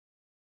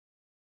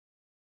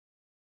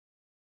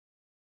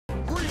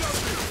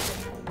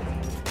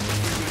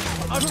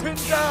I'm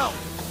pinned down!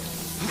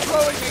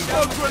 Throwing a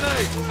smoke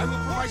grenade! I will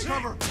provide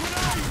cover!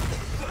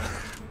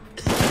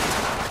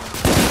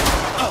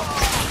 Oh,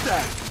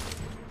 that!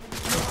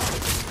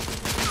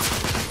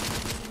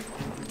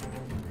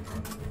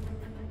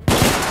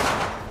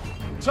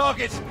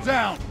 Target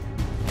down!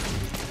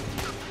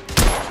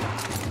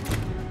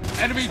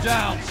 Enemy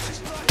down!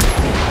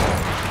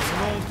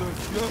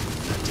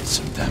 That did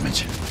some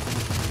damage.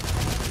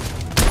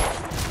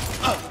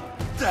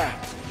 There!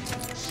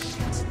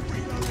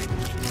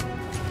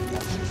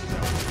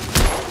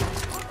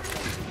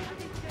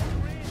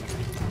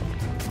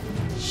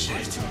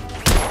 Shit.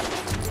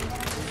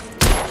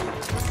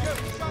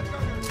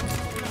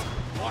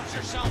 Watch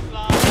yourself,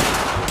 lad.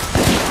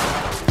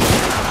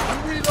 I'm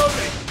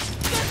reloading!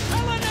 They're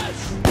killing us!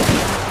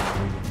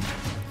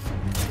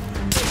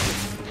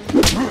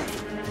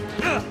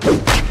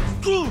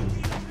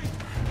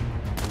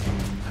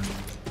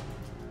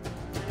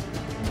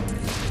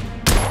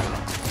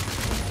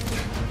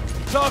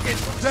 Target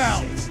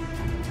down!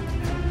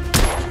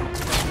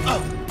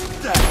 Oh,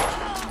 there!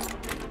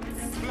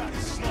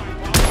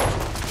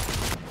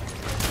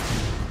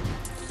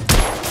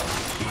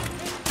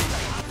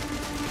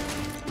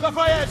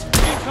 Lafayette,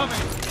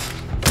 incoming!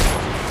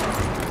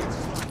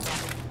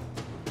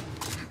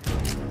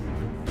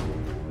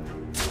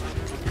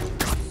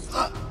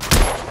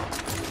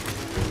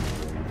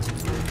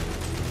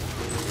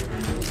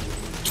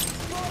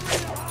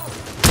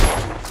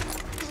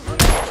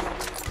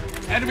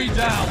 Enemy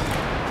down!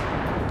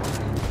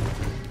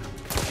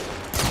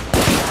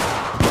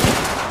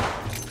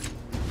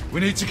 We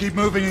need to keep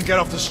moving and get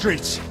off the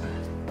streets.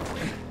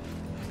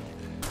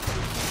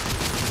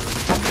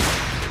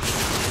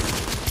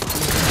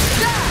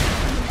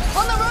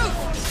 On the roof!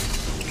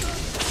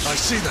 I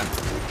see them.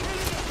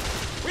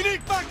 We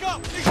need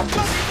backup! He's coming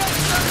back!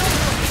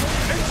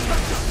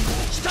 Inspector!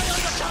 Stay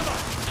under cover!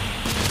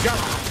 Go!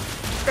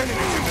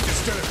 Enemies in the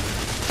distillery!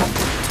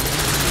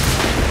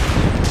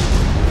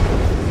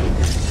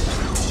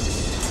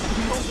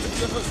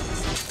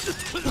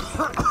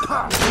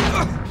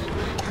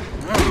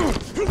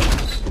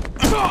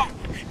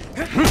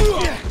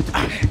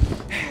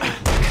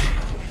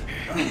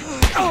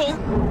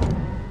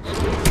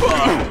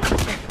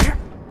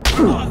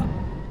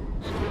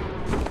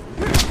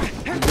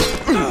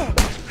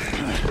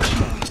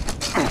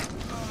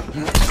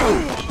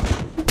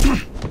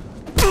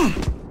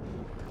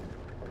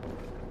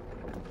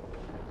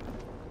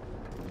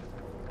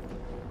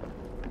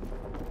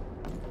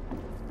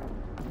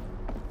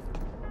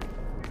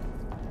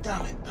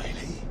 Damn it,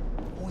 Bailey.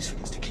 Always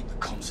forgets to keep the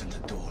comms and the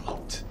door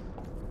locked.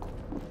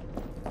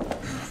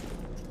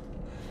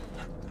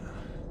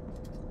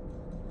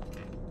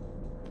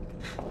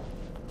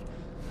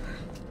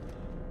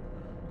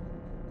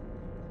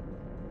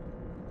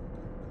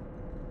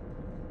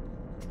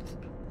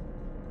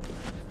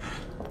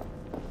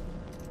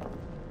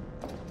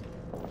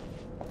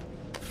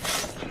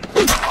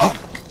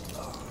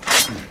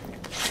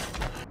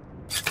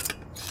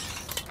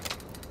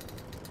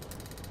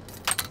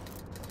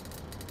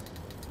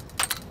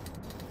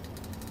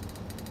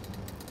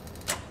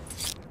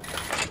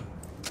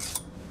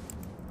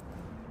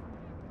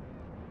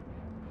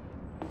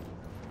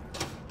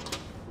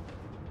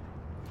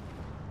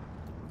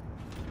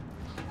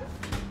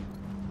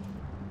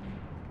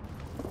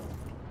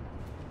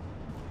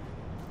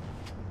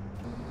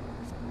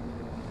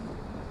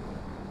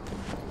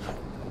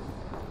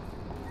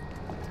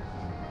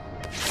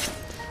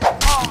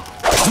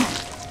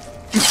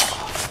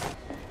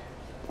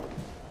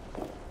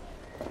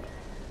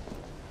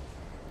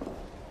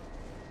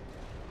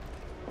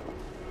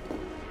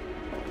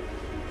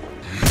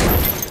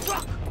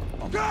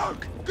 Go!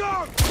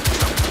 Go!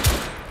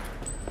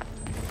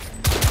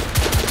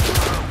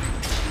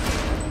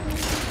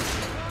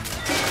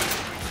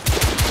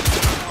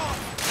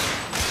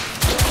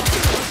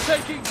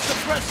 Taking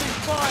suppressing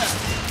fire!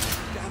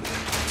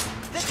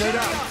 Stay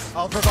down!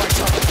 I'll provide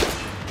cover.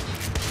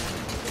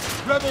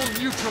 Rebel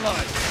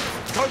neutralized!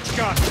 Coach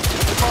gun! At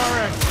the far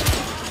end!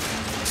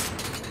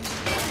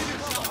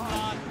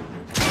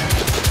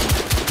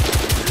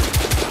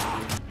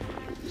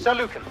 Sir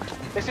Lucan,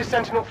 this is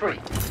Sentinel-3.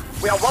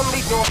 We are 1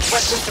 league north of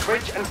Westminster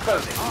Bridge and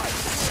closing.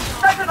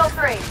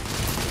 Sentinel-3,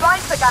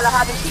 blind for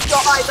Galahad and keep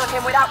your eyes on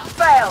him without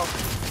fail.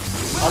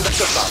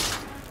 Understood, Bob.